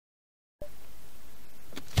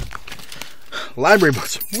library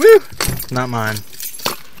books. Woo! Not mine.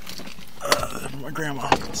 My grandma.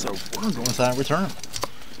 So we're gonna go inside and return them.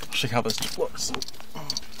 I'll check how this looks.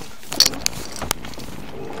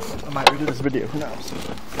 I might redo this video. Who knows?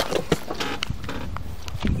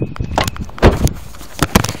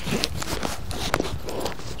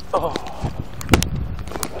 Oh,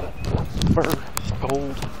 fur is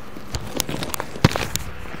gold.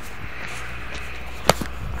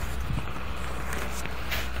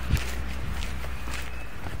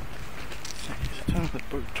 Time for the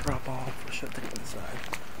boat to drop off. I should take him inside.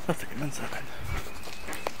 Let's take him inside.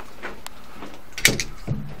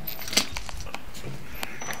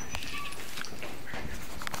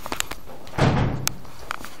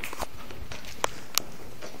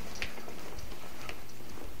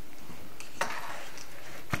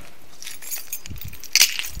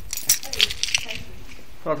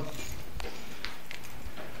 Welcome.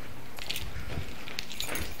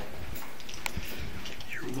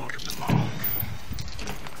 You're welcome, Mom.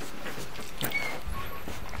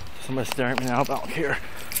 Somebody's staring at me now, but I don't care.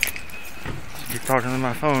 Keep talking to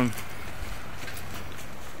my phone.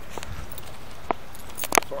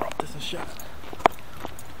 Far off distance shot.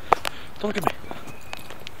 Don't look at me.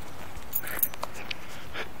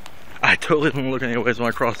 I totally don't look anyways when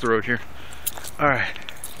I cross the road here. Alright.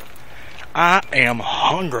 I am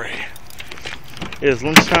hungry. It is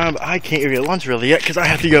lunchtime, but I can't even get lunch really yet because I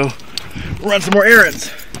have to go run some more errands.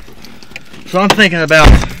 So I'm thinking about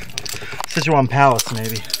Sichuan Palace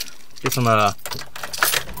maybe. Get some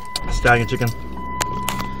stallion chicken.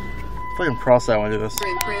 If I can cross that when I do this.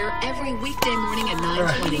 In prayer every weekday morning at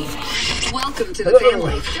 9:20. Welcome to the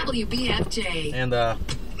family, WBFJ. And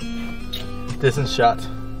distance shot.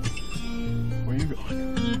 Where are you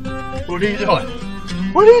going? What are you doing?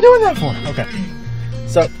 What are you doing that for? Okay.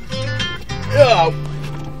 So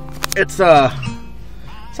it's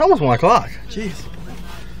almost 1 o'clock. Jeez.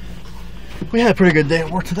 We had a pretty good day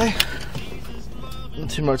at work today. Not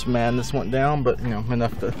too much madness went down, but you know,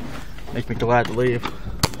 enough to make me glad to leave.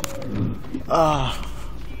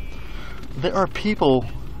 There are people,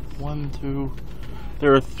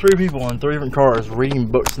 there are 3 people in 3 different cars reading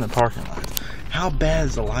books in the parking lot. How bad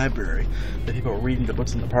is the library that people are reading the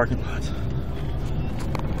books in the parking lot?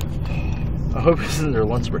 I hope this isn't their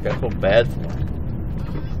lunch break. I feel bad for them.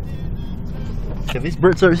 Okay, these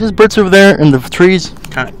birds over there in the trees, you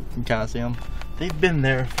can kind of see them. They've been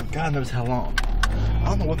there for God knows how long. I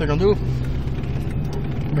don't know what they're gonna do. I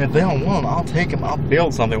mean, if they don't want them, I'll take them. I'll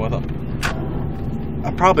build something with them.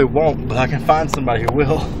 I probably won't, but I can find somebody who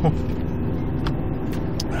will.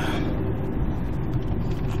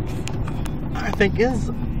 I think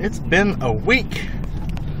it's been a week.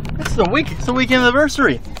 It's a week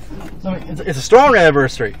anniversary. I mean, it's a strong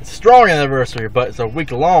anniversary. It's a strong anniversary, but it's a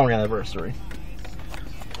week-long anniversary.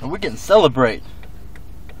 And we can celebrate.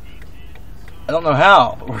 I don't know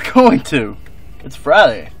how, but we're going to. It's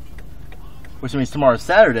Friday, which means tomorrow's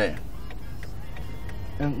Saturday.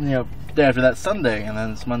 And, you know, day after that Sunday, and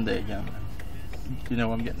then it's Monday again. You know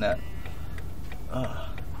what I'm getting at.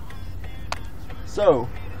 So,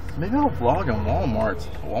 maybe I'll vlog in Walmart.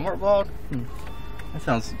 A Walmart vlog? That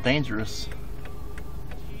sounds dangerous.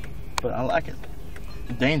 But I like it.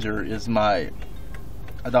 Danger is my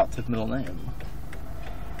adoptive middle name.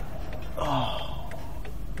 Oh.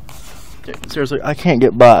 Okay, seriously, I can't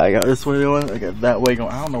get by. I got this way going, I got that way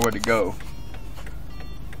going. I don't know where to go.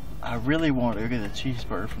 I really want to go get a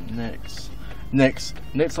cheeseburger from Nick's. Nick's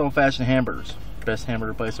Old Fashioned Hamburgers. Best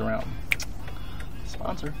hamburger place around.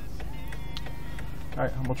 Sponsor.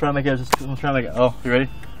 Alright, I'm gonna try to make it. Oh, you ready?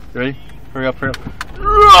 You ready? Hurry up, hurry up.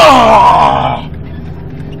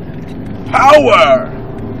 Power!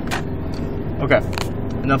 Okay,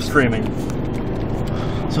 enough screaming.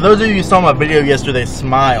 So those of you who saw my video yesterday,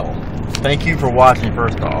 smile. Thank you for watching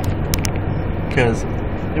first off. Because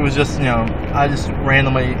it was just, you know, I just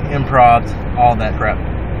randomly improv'd all that crap.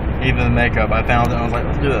 Even the makeup, I found it and I was like,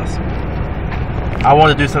 let's do this. I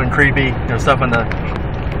want to do something creepy, you know, something to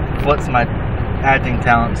flex my acting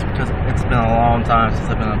talents, because it's been a long time since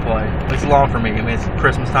I've been in a play. It's long for me. I mean, it's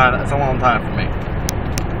Christmas time. That's a long time for me.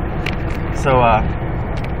 So,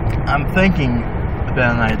 I'm thinking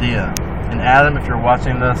about an idea. And Adam, if you're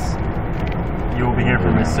watching this, you will be hearing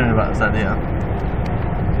from me soon about this idea.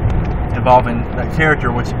 Involving that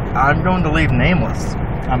character, which I'm going to leave nameless.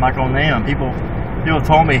 I'm not going to name him. People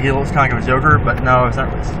told me he looks kind of like a Joker, but no, it's not.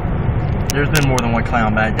 There's been more than one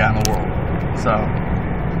clown bad guy in the world. So,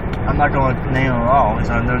 I'm not going to name him at all. He's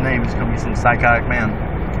no name. He's going to be some psychotic man.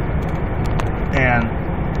 And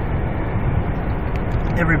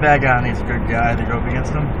every bad guy needs a good guy to go up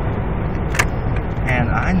against him. And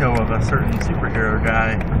I know of a certain superhero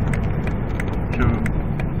guy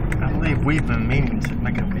who I believe we've been meaning to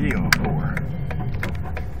make a video for.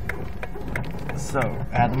 So,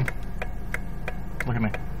 Adam, look at me.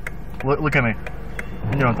 Look at me.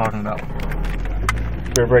 You know what I'm talking about.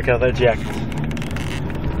 Better break out that jacket.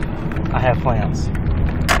 I have plans.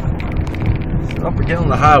 So if we get on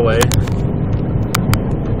the highway,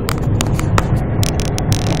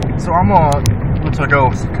 so I'm gonna looks like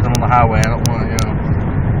because I'm on the highway. I don't want to,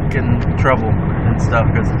 get in trouble and stuff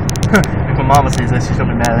because if my mama sees this, she's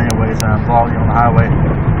gonna be mad anyways. And I'm vlogging on the highway.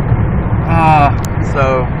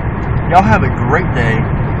 So y'all have a great day.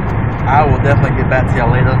 I will definitely get back to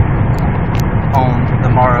y'all later on the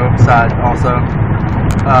Morrow side also.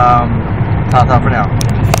 Ta-ta for now.